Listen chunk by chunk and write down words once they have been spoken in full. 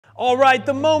All right,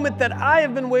 the moment that I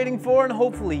have been waiting for, and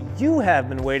hopefully you have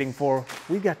been waiting for.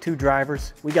 We've got two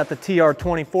drivers. We got the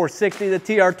TR20 460, the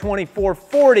TR20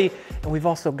 440, and we've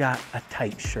also got a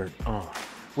tight shirt on,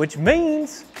 which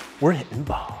means we're hitting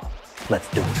bombs. Let's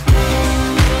do it.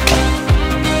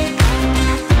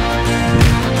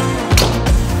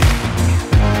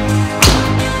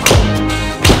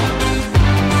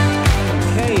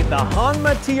 The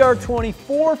Honma TR20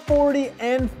 440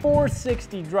 and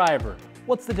 460 driver.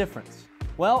 What's the difference?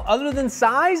 Well, other than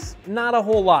size, not a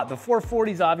whole lot. The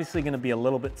 440 is obviously going to be a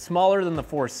little bit smaller than the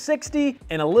 460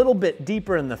 and a little bit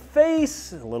deeper in the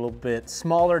face, a little bit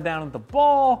smaller down at the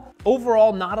ball.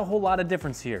 Overall, not a whole lot of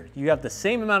difference here. You have the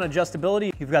same amount of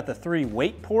adjustability. You've got the 3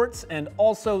 weight ports and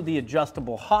also the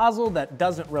adjustable hosel that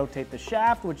doesn't rotate the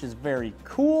shaft, which is very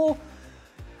cool.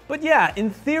 But yeah,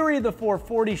 in theory, the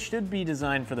 440 should be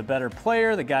designed for the better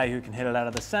player, the guy who can hit it out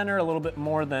of the center a little bit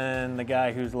more than the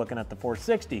guy who's looking at the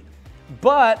 460.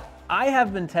 But I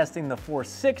have been testing the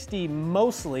 460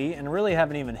 mostly and really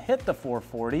haven't even hit the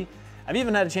 440. I've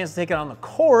even had a chance to take it on the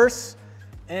course,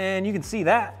 and you can see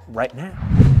that right now.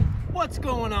 What's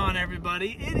going on,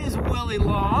 everybody? It is Willy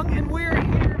Long, and we're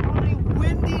here on a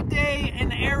windy day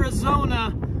in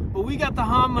Arizona. But we got the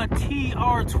Honma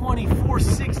TR20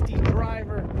 460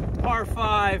 driver, par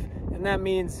 5, and that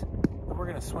means we're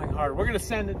gonna swing hard. We're gonna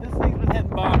send it. This thing's been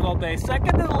hitting bombs all day.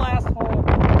 Second to the last hole, we're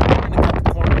gonna cut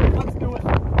the corner. Let's do it.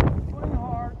 Swing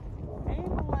hard,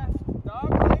 aim left,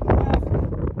 dog leg left,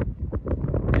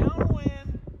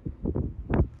 downwind.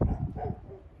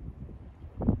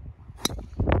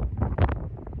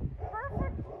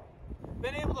 Perfect.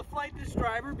 Been able to flight this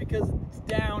driver because it's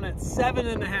down at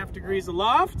 7.5 degrees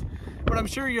aloft, but I'm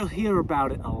sure you'll hear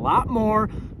about it a lot more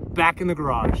back in the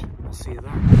garage. We'll see you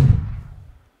there.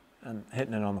 I'm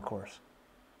hitting it on the course.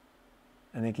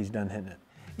 I think he's done hitting it.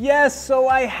 Yes, so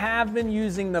I have been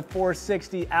using the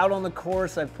 460 out on the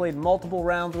course. I've played multiple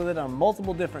rounds with it on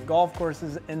multiple different golf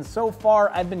courses, and so far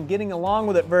I've been getting along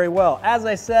with it very well. As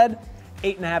I said,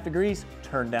 8.5 degrees,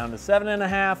 turned down to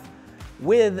 7.5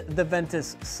 with the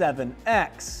Ventus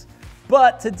 7X.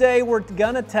 But today we're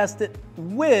gonna test it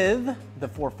with the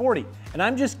 440. And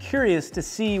I'm just curious to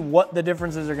see what the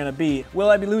differences are gonna be. Will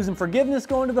I be losing forgiveness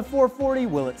going to the 440?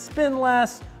 Will it spin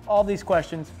less? All these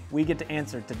questions we get to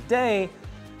answer today.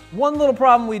 One little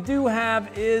problem we do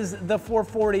have is the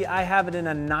 440, I have it in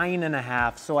a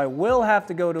 9.5, so I will have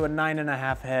to go to a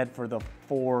 9.5 head for the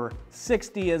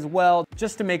 460 as well,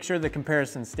 just to make sure the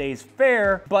comparison stays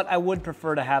fair, but I would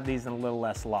prefer to have these in a little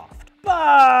less loft.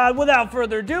 But without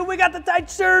further ado, we got the tight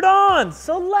shirt on,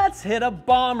 so let's hit a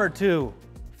bomb or two.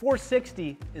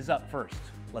 460 is up first.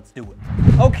 Let's do it.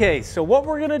 Okay, so what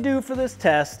we're gonna do for this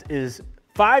test is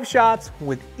 5 shots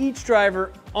with each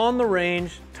driver on the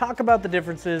range, talk about the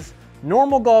differences,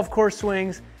 normal golf course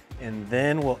swings, and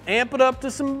then we'll amp it up to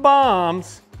some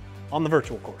bombs on the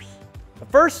virtual course. But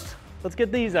first, let's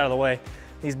get these out of the way,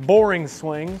 these boring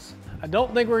swings. I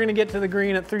don't think we're gonna get to the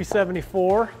green at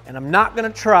 374, and I'm not gonna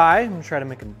try. I'm gonna try to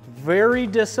make a very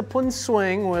disciplined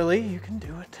swing. Willie, you can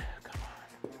do it. Come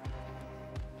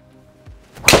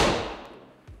on.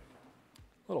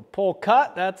 Little pull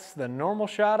cut, that's the normal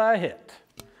shot I hit.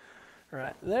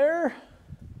 Right there.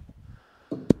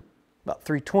 About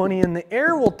 320 in the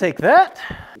air, we'll take that.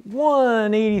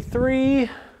 183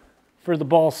 for the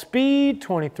ball speed,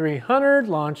 2300,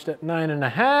 launched at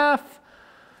 9.5.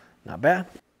 Not bad.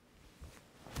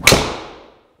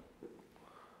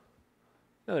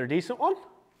 Another decent one.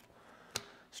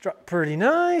 Struck pretty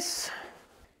nice.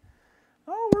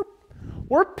 Oh,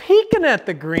 we're peeking at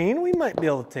the green. We might be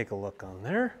able to take a look on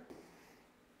there.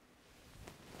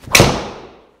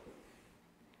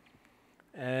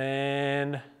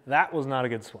 And that was not a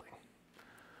good swing.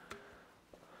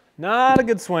 Not a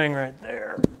good swing right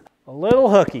there. A little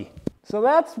hooky. So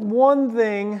that's one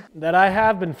thing that I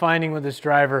have been finding with this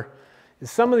driver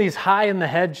is some of these high in the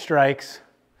head strikes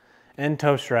and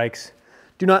toe strikes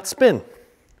do not spin,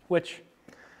 which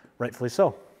rightfully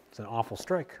so. It's an awful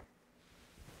strike.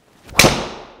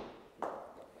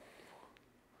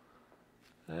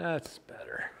 That's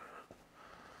better.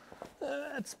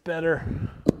 That's better.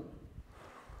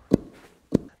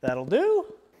 That'll do.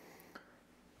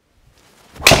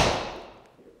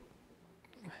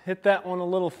 Hit that one a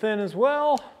little thin as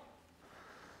well.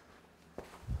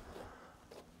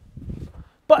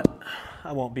 But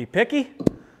I won't be picky.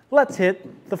 Let's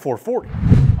hit the 440.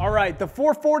 All right, the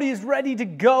 440 is ready to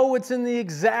go. It's in the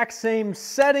exact same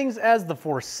settings as the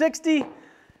 460.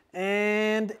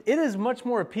 And it is much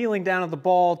more appealing down at the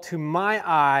ball to my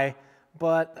eye,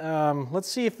 but let's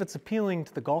see if it's appealing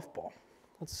to the golf ball.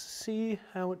 Let's see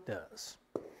how it does.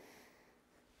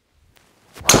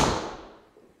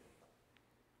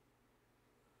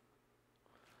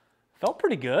 Felt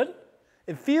pretty good.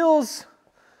 It feels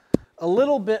a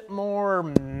little bit more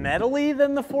metally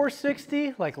than the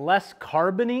 460, like less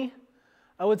carbony,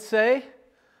 I would say.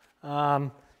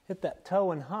 Hit that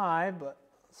toe and high, but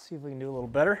let's see if we can do a little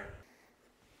better.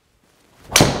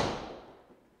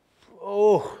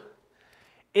 Oh,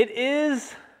 it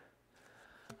is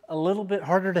a little bit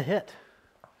harder to hit.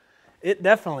 It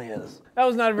definitely is. That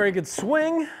was not a very good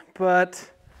swing, but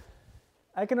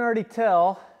I can already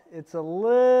tell it's a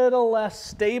little less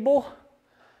stable.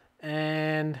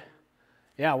 And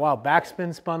yeah, wow,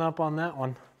 backspin spun up on that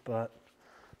one, but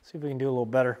let's see if we can do a little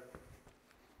better.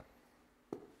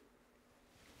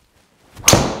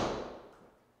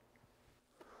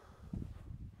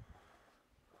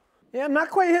 Yeah, I'm not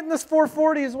quite hitting this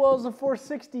 440 as well as the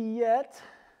 460 yet,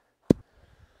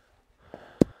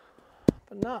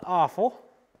 but not awful.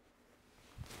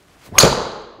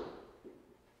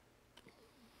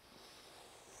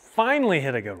 Finally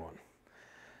hit a good one.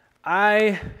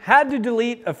 I had to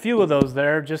delete a few of those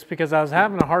there just because I was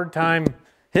having a hard time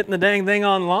hitting the dang thing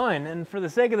online. And for the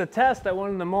sake of the test, I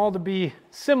wanted them all to be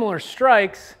similar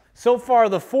strikes. So far,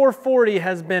 the 440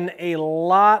 has been a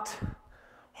lot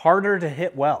harder to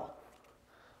hit well.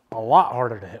 A lot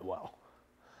harder to hit well.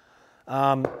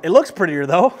 It looks prettier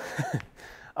though.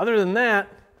 Other than that,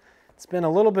 it's been a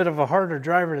little bit of a harder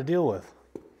driver to deal with.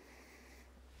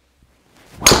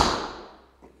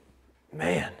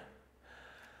 Man.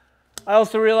 I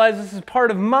also realize this is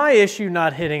part of my issue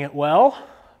not hitting it well,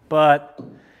 but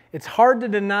it's hard to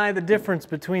deny the difference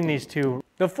between these two.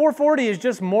 The 440 is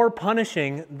just more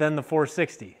punishing than the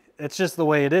 460. It's just the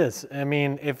way it is. I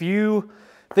mean, if you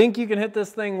think you can hit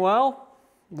this thing well,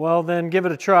 then give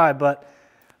it a try. But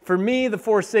for me, the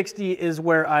 460 is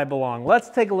where I belong. Let's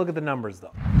take a look at the numbers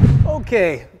though.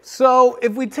 Okay, so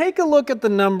if we take a look at the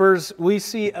numbers, we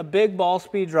see a big ball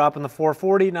speed drop in the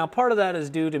 440. Now, part of that is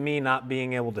due to me not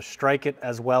being able to strike it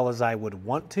as well as I would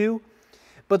want to.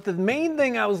 But the main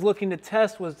thing I was looking to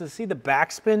test was to see the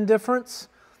backspin difference.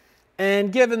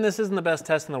 And given this isn't the best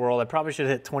test in the world, I probably should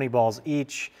hit 20 balls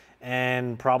each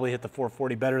and probably hit the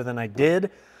 440 better than I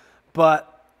did.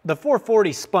 But the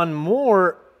 440 spun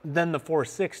more than the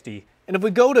 460. And if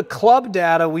we go to club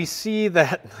data, we see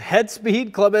that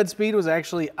club head speed was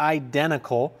actually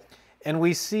identical. And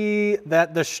we see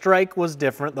that the strike was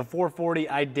different. The 440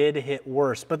 I did hit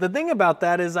worse. But the thing about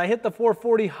that is I hit the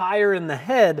 440 higher in the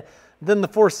head than the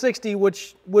 460,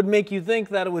 which would make you think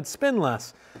that it would spin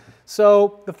less.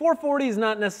 So the 440 is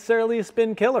not necessarily a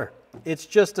spin killer. It's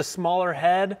just a smaller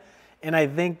head. And I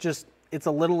think just it's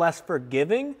a little less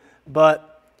forgiving. But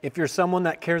if you're someone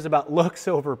that cares about looks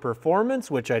over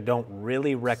performance, which I don't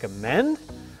really recommend,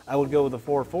 I would go with the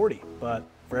 440. But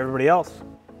for everybody else,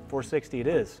 460 it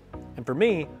is. And for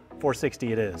me,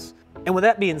 460 it is. And with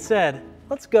that being said,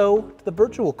 let's go to the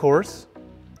virtual course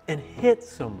and hit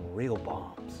some real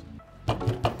bombs.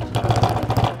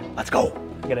 Let's go.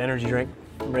 I got an energy drink.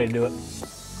 I'm ready to do it.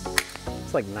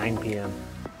 It's like 9 p.m.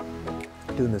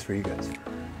 Doing this for you guys.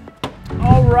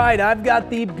 All right, I've got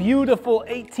the beautiful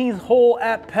 18th hole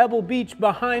at Pebble Beach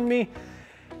behind me,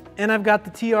 and I've got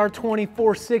the TR20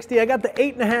 460. I got the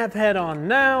 8.5 head on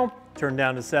now, turned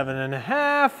down to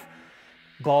 7.5.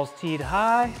 Balls teed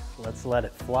high, let's let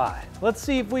it fly. Let's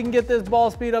see if we can get this ball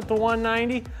speed up to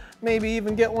 190, maybe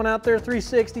even get one out there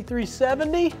 360,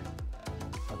 370.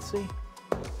 Let's see.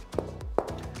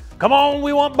 Come on,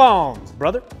 we want bombs,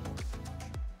 brother.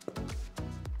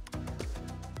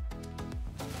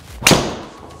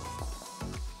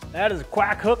 That is a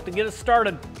quack hook to get us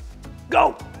started.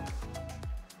 Go!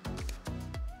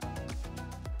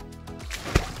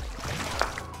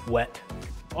 Wet.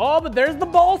 Oh, but there's the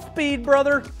ball speed,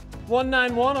 brother.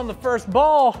 191 on the first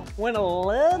ball. Went a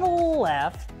little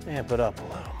left. Amp it up a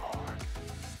little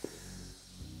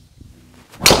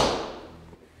more.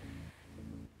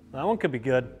 That one could be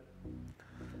good.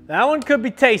 That one could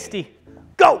be tasty.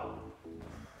 Go!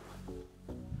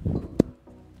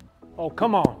 Oh,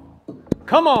 come on.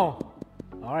 Come on.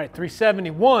 All right,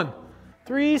 371.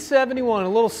 371, a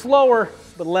little slower,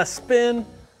 but less spin.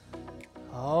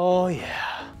 Oh,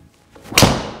 yeah.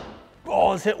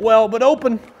 Ball is hit well, but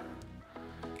open.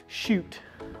 Shoot.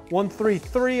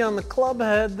 133 on the club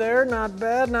head there. Not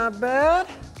bad, not bad.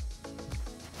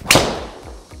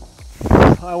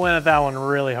 I went at that one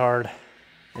really hard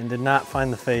and did not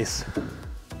find the face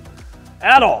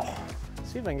at all.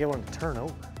 Let's see if I can get one to turn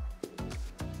over.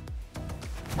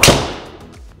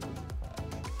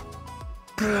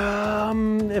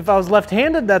 If I was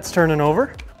left-handed, that's turning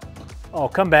over. Oh,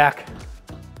 come back.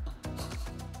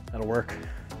 That'll work.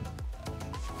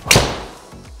 A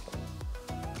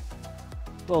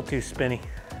little too spinny.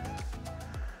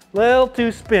 Little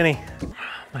too spinny.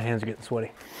 My hands are getting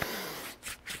sweaty.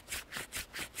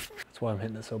 That's why I'm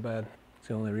hitting it so bad. It's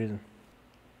the only reason.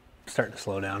 I'm starting to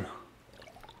slow down.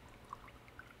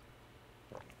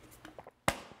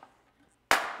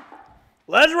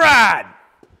 Let's ride!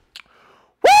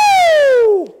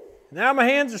 Woo! Now my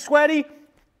hands are sweaty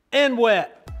and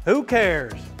wet. Who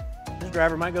cares? This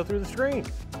driver might go through the screen.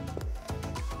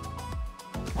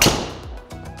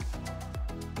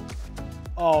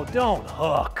 Oh, don't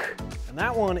hook. And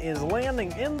that one is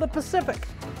landing in the Pacific.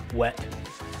 Wet.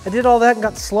 I did all that and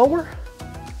got slower?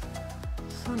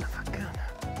 Son of a gun.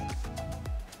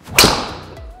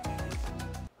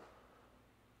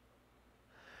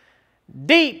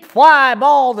 Deep fly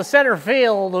ball to center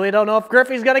field. We don't know if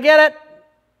Griffey's gonna get it.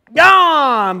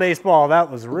 Gone, baseball. That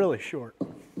was really short.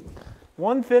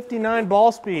 159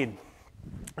 ball speed.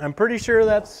 I'm pretty sure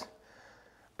that's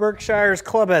Berkshire's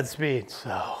clubhead speed,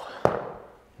 so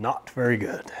not very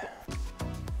good.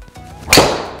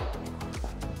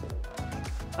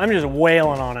 I'm just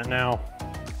wailing on it now,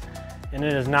 and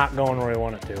it is not going where we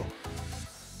want it to.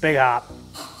 Big hop.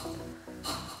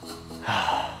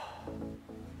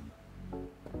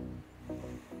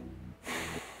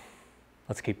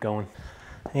 Let's keep going.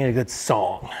 I need a good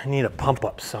song. I need a pump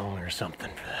up song or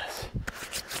something for this.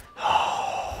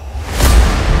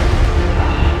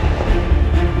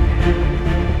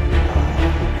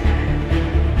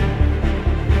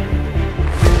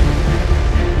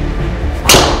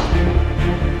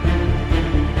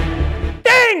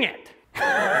 Dang it!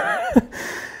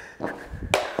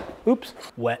 Oops,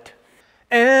 wet.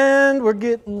 And we're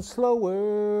getting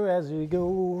slower as we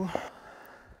go.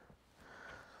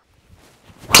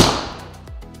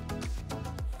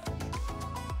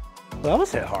 Well, that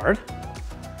was hit hard.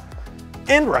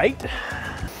 And right.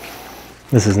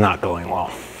 This is not going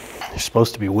well. You're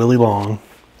supposed to be Willy long,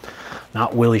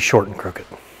 not Willy short and crooked.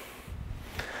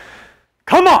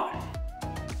 Come on!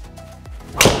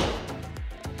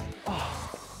 Oh.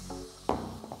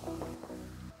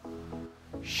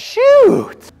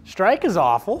 Shoot! Strike is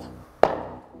awful.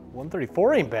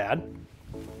 134 ain't bad.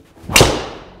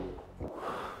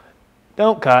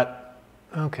 Don't cut.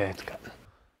 Okay, it's cut.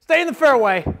 Stay in the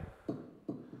fairway.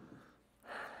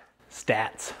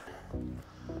 Stats.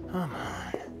 Come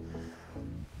on.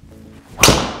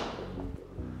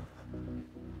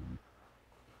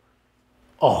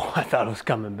 Oh, I thought it was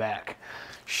coming back.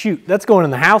 Shoot, that's going in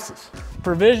the houses.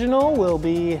 Provisional will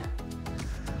be a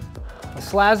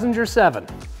Slazenger 7.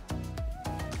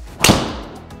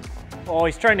 Oh,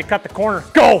 he's trying to cut the corner.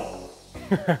 Go!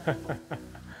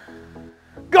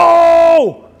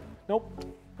 Go! Nope.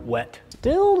 Wet.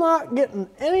 Still not getting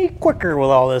any quicker with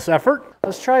all this effort.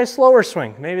 Let's try a slower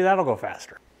swing. Maybe that'll go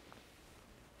faster.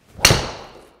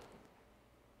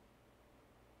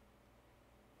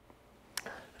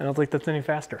 I don't think that's any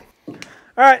faster. All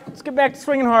right, let's get back to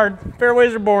swinging hard.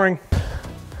 Fairways are boring.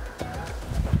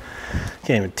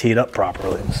 Can't even tee it up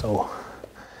properly. I'm so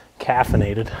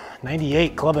caffeinated.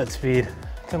 98 clubhead speed.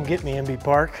 Come get me, MB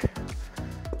Park.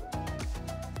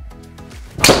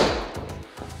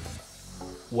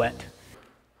 Wet.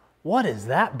 What is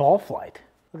that ball flight?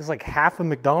 Looks like half a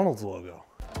McDonald's logo.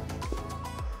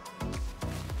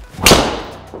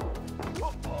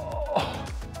 Oh,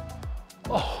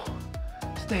 oh.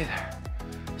 Stay there,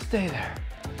 stay there,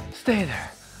 stay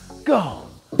there. Go,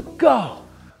 go,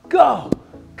 go,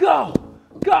 go,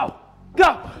 go,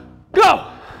 go,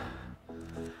 go.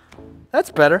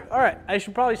 That's better. All right, I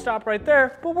should probably stop right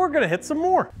there, but we're gonna hit some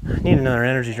more. I need another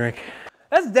energy drink.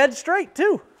 That's dead straight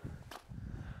too.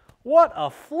 What a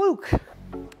fluke.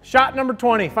 Shot number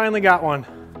 20, finally got one.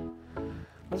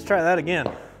 Let's try that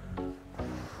again.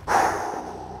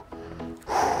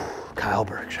 Kyle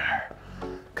Berkshire.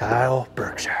 Kyle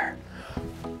Berkshire.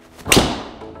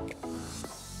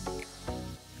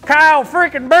 Kyle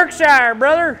freaking Berkshire,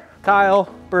 brother. Kyle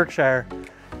Berkshire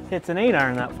hits an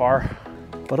 8-iron that far,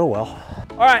 but oh well.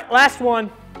 All right, last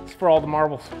one. It's for all the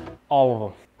marbles, all of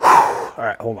them. All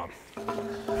right, hold on.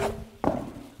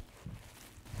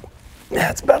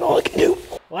 That's about all I can do.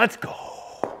 Let's go.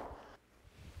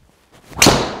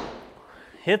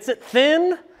 Hits it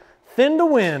thin, thin to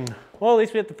win. Well, at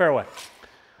least we hit the fairway.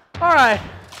 All right,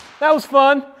 that was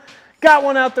fun. Got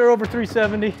one out there over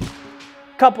 370.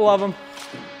 Couple of them.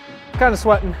 Kind of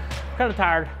sweating, kind of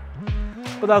tired,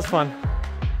 but that was fun.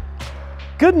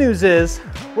 Good news is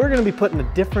we're gonna be putting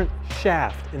a different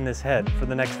shaft in this head for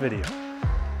the next video.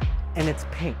 And it's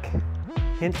pink.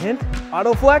 Hint, hint,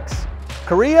 Autoflex,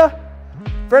 Korea,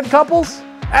 Fred Couples,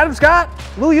 Adam Scott,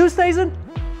 Lou Oosthuizen,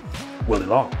 Willy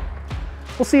Long.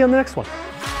 We'll see you on the next one.